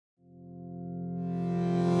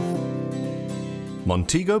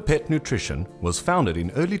Montego Pet Nutrition was founded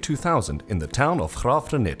in early 2000 in the town of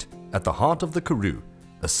Graaff-Reinet at the heart of the Karoo,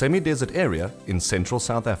 a semi-desert area in central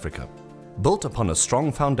South Africa. Built upon a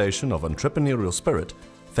strong foundation of entrepreneurial spirit,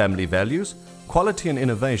 family values, quality and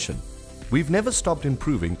innovation, we've never stopped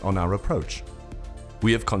improving on our approach.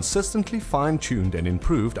 We have consistently fine-tuned and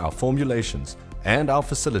improved our formulations and our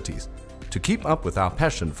facilities to keep up with our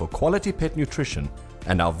passion for quality pet nutrition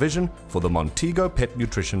and our vision for the Montego Pet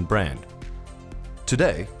Nutrition brand.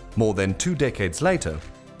 Today, more than 2 decades later,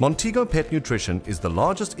 Montego Pet Nutrition is the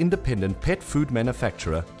largest independent pet food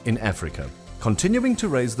manufacturer in Africa, continuing to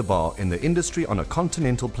raise the bar in the industry on a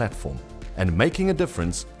continental platform and making a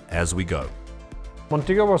difference as we go.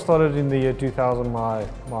 Montego was started in the year 2000 by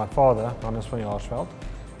my father, Hannes van Jaarsveld.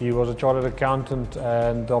 He was a chartered accountant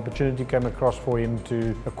and the opportunity came across for him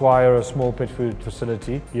to acquire a small pet food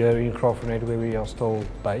facility here in Graaff-Reinet where we are still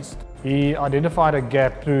based. He identified a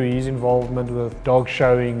gap through his involvement with dog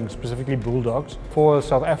showing, specifically bulldogs, for a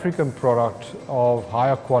South African product of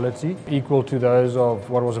higher quality, equal to those of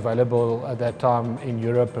what was available at that time in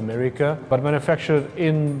Europe, America, but manufactured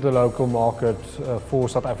in the local market for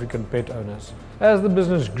South African pet owners. As the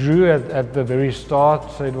business grew at the very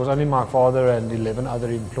start, it was only my father and 11 other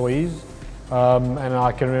employees. And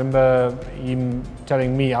I can remember him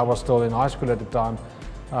telling me, I was still in high school at the time,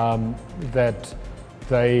 that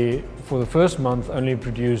they, for the first month, only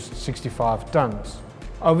produced 65 tons.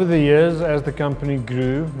 Over the years, as the company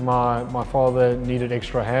grew, my father needed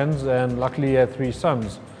extra hands and luckily he had 3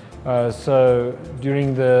 sons. So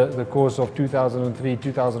during the course of 2003,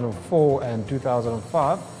 2004 and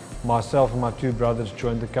 2005, myself and my 2 brothers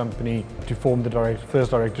joined the company to form the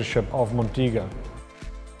first directorship of Montego.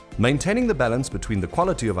 Maintaining the balance between the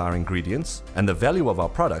quality of our ingredients and the value of our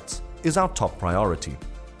products is our top priority.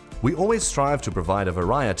 We always strive to provide a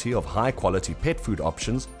variety of high-quality pet food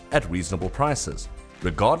options at reasonable prices,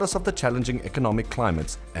 regardless of the challenging economic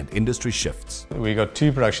climates and industry shifts. We got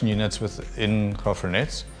 2 production units within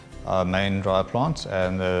Graaff-Reinet, our main dry plant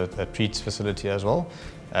and a treats facility as well.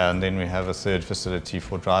 And then we have a 3rd facility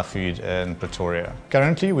for dry food in Pretoria.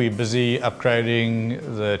 Currently we're busy upgrading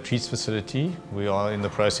the treats facility. We are in the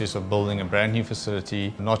process of building a brand new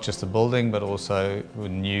facility, not just a building but also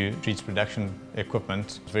with new treats production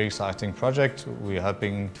equipment. It's a very exciting project. We're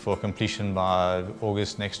hoping for completion by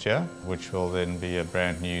August next year, which will then be a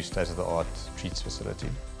brand new state-of-the-art treats facility.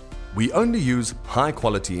 We only use high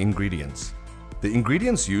quality ingredients. The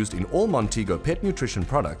ingredients used in all Montego Pet Nutrition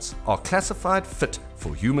products are classified fit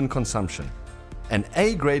for human consumption, an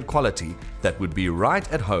A-grade quality that would be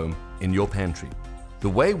right at home in your pantry. The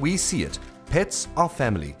way we see it, pets are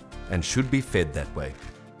family and should be fed that way.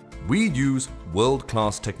 We use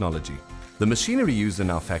world-class technology. The machinery used in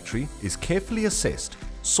our factory is carefully assessed,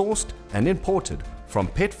 sourced and imported from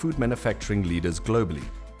pet food manufacturing leaders globally.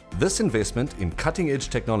 This investment in cutting-edge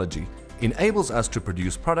technology enables us to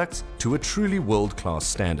produce products to a truly world-class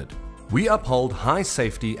standard. We uphold high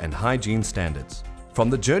safety and hygiene standards.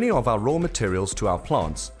 From the journey of our raw materials to our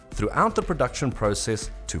plants, throughout the production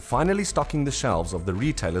process to finally stocking the shelves of the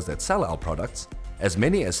retailers that sell our products, as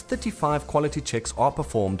many as 35 quality checks are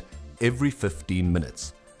performed every 15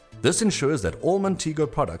 minutes. This ensures that all Montego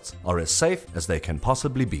products are as safe as they can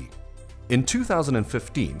possibly be. In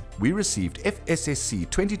 2015, we received FSSC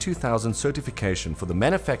 22000 certification for the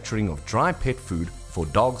manufacturing of dry pet food for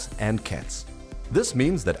dogs and cats. This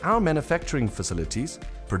means that our manufacturing facilities,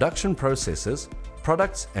 production processes,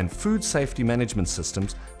 products and food safety management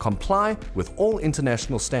systems comply with all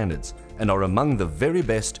international standards and are among the very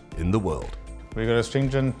best in the world. We've got a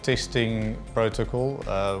stringent testing protocol.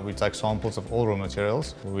 We take samples of all raw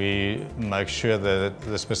materials. We make sure that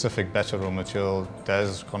the specific batch of raw material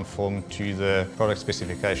does conform to the product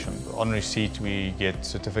specification. On receipt, we get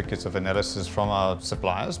certificates of analysis from our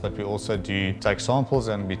suppliers, but we also do take samples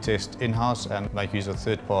and we test in-house and make use of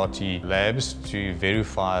third-party labs to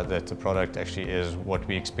verify that the product actually is what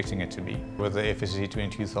we're expecting it to be. With the FSC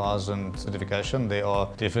 22000 certification, there are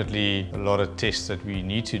definitely a lot of tests that we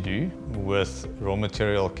need to do with raw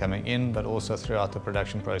material coming in, but also throughout the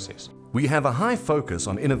production process. We have a high focus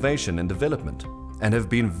on innovation and development and have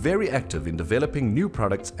been very active in developing new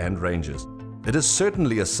products and ranges. It has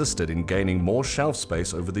certainly assisted in gaining more shelf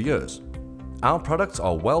space over the years. Our products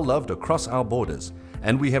are well loved across our borders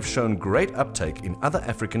and we have shown great uptake in other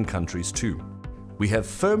African countries too. We have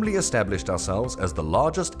firmly established ourselves as the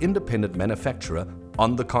largest independent manufacturer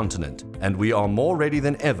on the continent, and we are more ready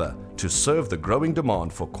than ever to serve the growing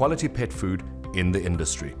demand for quality pet food in the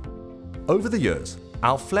industry. Over the years,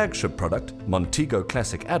 our flagship product, Montego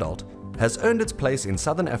Classic Adult, has earned its place in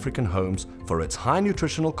Southern African homes for its high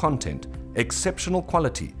nutritional content, exceptional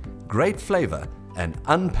quality, great flavor, and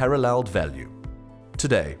unparalleled value.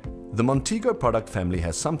 Today, the Montego product family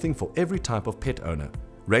has something for every type of pet owner,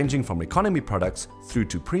 ranging from economy products through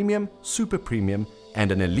to premium, super premium,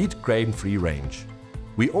 and an elite grain-free range.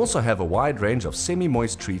 We also have a wide range of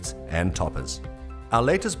semi-moist treats and toppers. Our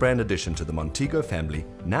latest brand addition to the Montego family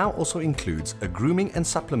now also includes a grooming and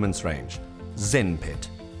supplements range, Zen Pet.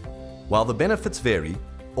 While the benefits vary,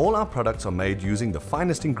 all our products are made using the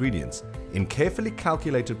finest ingredients in carefully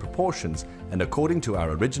calculated proportions and according to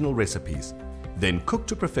our original recipes, then cooked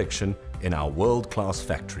to perfection in our world-class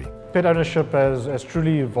factory. Pet ownership has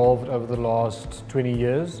truly evolved over the last 20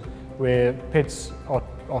 years, where pets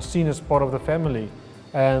are seen as part of the family,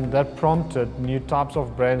 and that prompted new types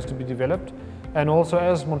of brands to be developed. And also,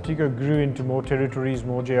 as Montego grew into more territories,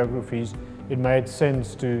 more geographies, it made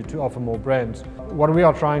sense to offer more brands. What we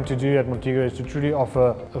are trying to do at Montego is to truly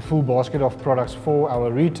offer a full basket of products for our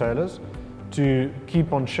retailers to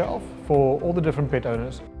keep on shelf for all the different pet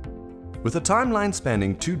owners. With a timeline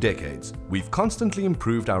spanning 2 decades, we've constantly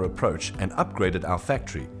improved our approach and upgraded our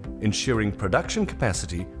factory, ensuring production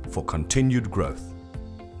capacity for continued growth.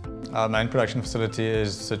 Our main production facility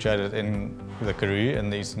is situated in the Karoo in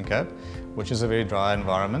the Eastern Cape, which is a very dry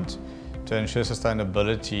environment. To ensure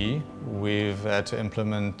sustainability, we've had to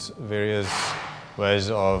implement various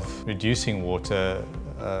ways of reducing water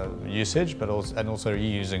usage, but also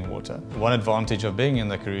reusing water. One advantage of being in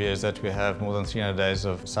the Karoo is that we have more than 300 days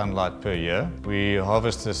of sunlight per year. We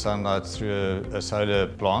harvest the sunlight through a solar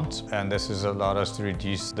plant, and this has allowed us to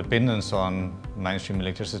reduce dependence on mainstream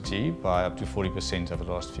electricity by up to 40% over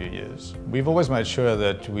the last few years. We've always made sure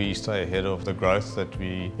that we stay ahead of the growth that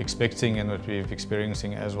we're expecting and what we're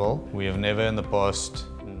experiencing as well. We have never in the past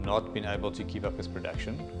not been able to keep up with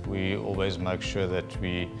production. We always make sure that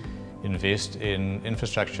we invest in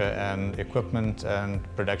infrastructure and equipment and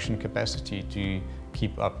production capacity to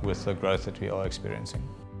keep up with the growth that we are experiencing.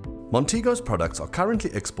 Montego's products are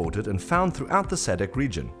currently exported and found throughout the SADC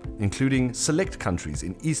region, including select countries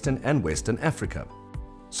in Eastern and Western Africa.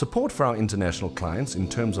 Support for our international clients in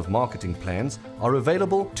terms of marketing plans are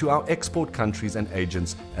available to our export countries and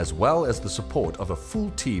agents, as well as the support of a full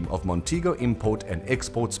team of Montego import and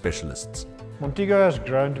export specialists. Montego has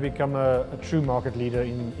grown to become a true market leader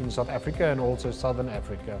in South Africa and also Southern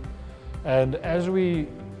Africa. And as we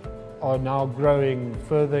are now growing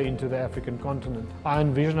further into the African continent, I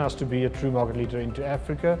envision us to be a true market leader into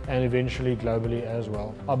Africa and eventually globally as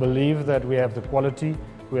well. I believe that we have the quality,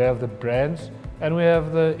 we have the brands, and we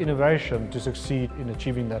have the innovation to succeed in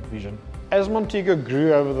achieving that vision. As Montego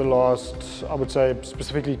grew over the last, I would say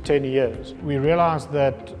specifically 10 years, we realized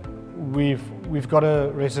that we've got a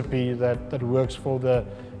recipe that works for the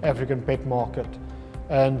African pet market.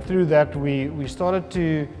 And through that, we started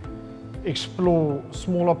to explore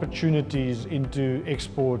small opportunities into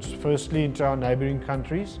exports, firstly into our neighboring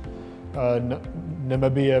countries.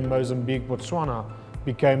 Namibia, Mozambique, Botswana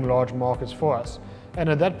became large markets for us. And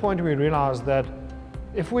at that point, we realized that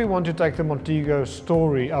if we want to take the Montego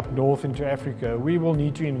story up north into Africa, we will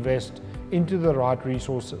need to invest into the right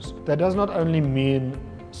resources. That does not only mean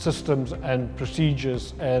systems and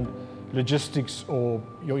procedures and logistics or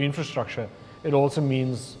your infrastructure, it also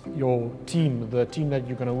means your team, the team that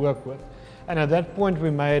you're going to work with. And at that point, we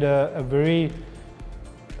made a very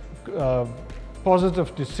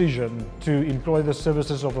positive decision to employ the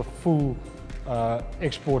services of a full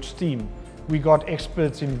exports team. We got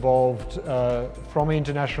experts involved from an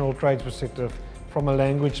international trade perspective, from a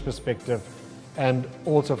language perspective, and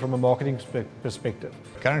also from a marketing perspective.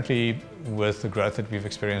 Currently, with the growth that we've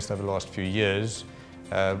experienced over the last few years,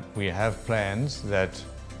 we have plans that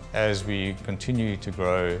as we continue to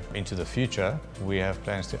grow into the future, we have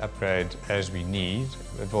plans to upgrade as we need.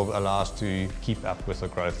 It will allow us to keep up with the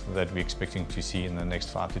growth that we're expecting to see in the next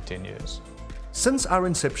 5 to 10 years. Since our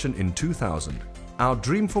inception in 2000, our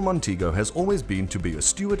dream for Montego has always been to be a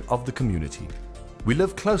steward of the community. We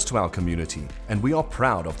live close to our community, and we are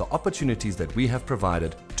proud of the opportunities that we have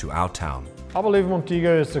provided to our town. I believe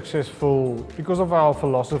Montego is successful because of our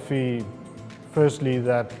philosophy, firstly,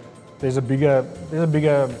 that there's a bigger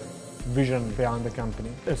vision behind the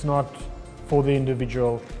company. It's not for the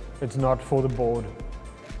individual, it's not for the board.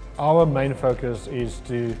 Our main focus is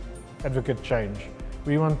to advocate change.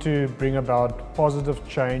 We want to bring about positive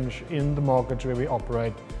change in the markets where we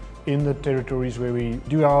operate, in the territories where we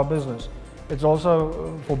do our business. It's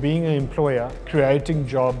also for being an employer, creating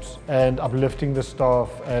jobs and uplifting the staff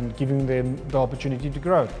and giving them the opportunity to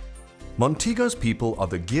grow. Montego's people are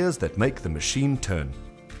the gears that make the machine turn.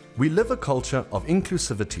 We live a culture of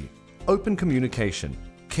inclusivity, open communication,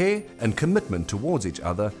 care and commitment towards each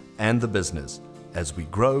other and the business as we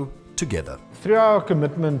grow together. Through our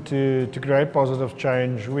commitment to create positive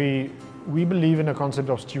change, we believe in a concept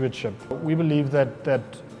of stewardship. We believe that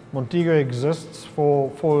Montego exists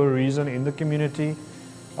for a reason in the community.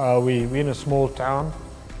 We're in a small town,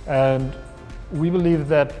 and we believe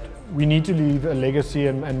that we need to leave a legacy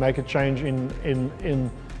and make a change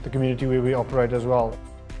in the community where we operate as well.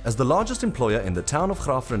 As the largest employer in the town of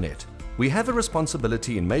Graafrenet, we have a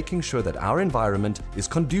responsibility in making sure that our environment is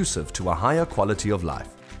conducive to a higher quality of life.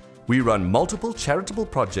 We run multiple charitable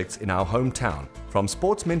projects in our hometown, from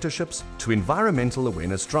sports mentorships to environmental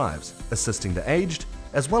awareness drives, assisting the aged,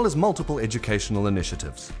 as well as multiple educational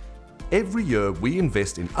initiatives. Every year we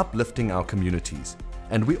invest in uplifting our communities,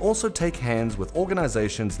 and we also take hands with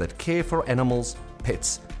organizations that care for animals,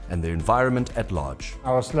 pets, and the environment at large.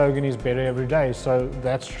 Our slogan is better every day, so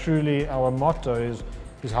that's truly our motto is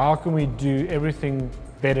how can we do everything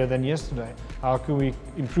better than yesterday? How can we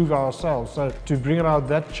improve ourselves? So to bring about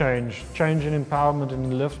that change in empowerment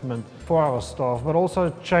and upliftment for our staff, but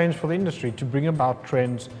also change for the industry, to bring about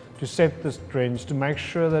trends, to set these trends, to make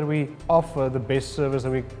sure that we offer the best service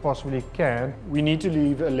that we possibly can. We need to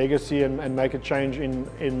leave a legacy and make a change in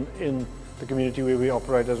the community where we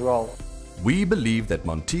operate as well. We believe that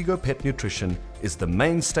Montego Pet Nutrition is the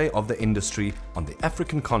mainstay of the industry on the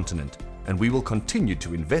African continent, and we will continue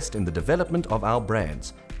to invest in the development of our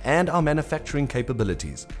brands and our manufacturing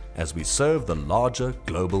capabilities as we serve the larger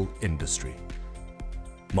global industry.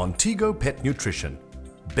 Montego Pet Nutrition.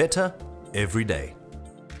 Better every day.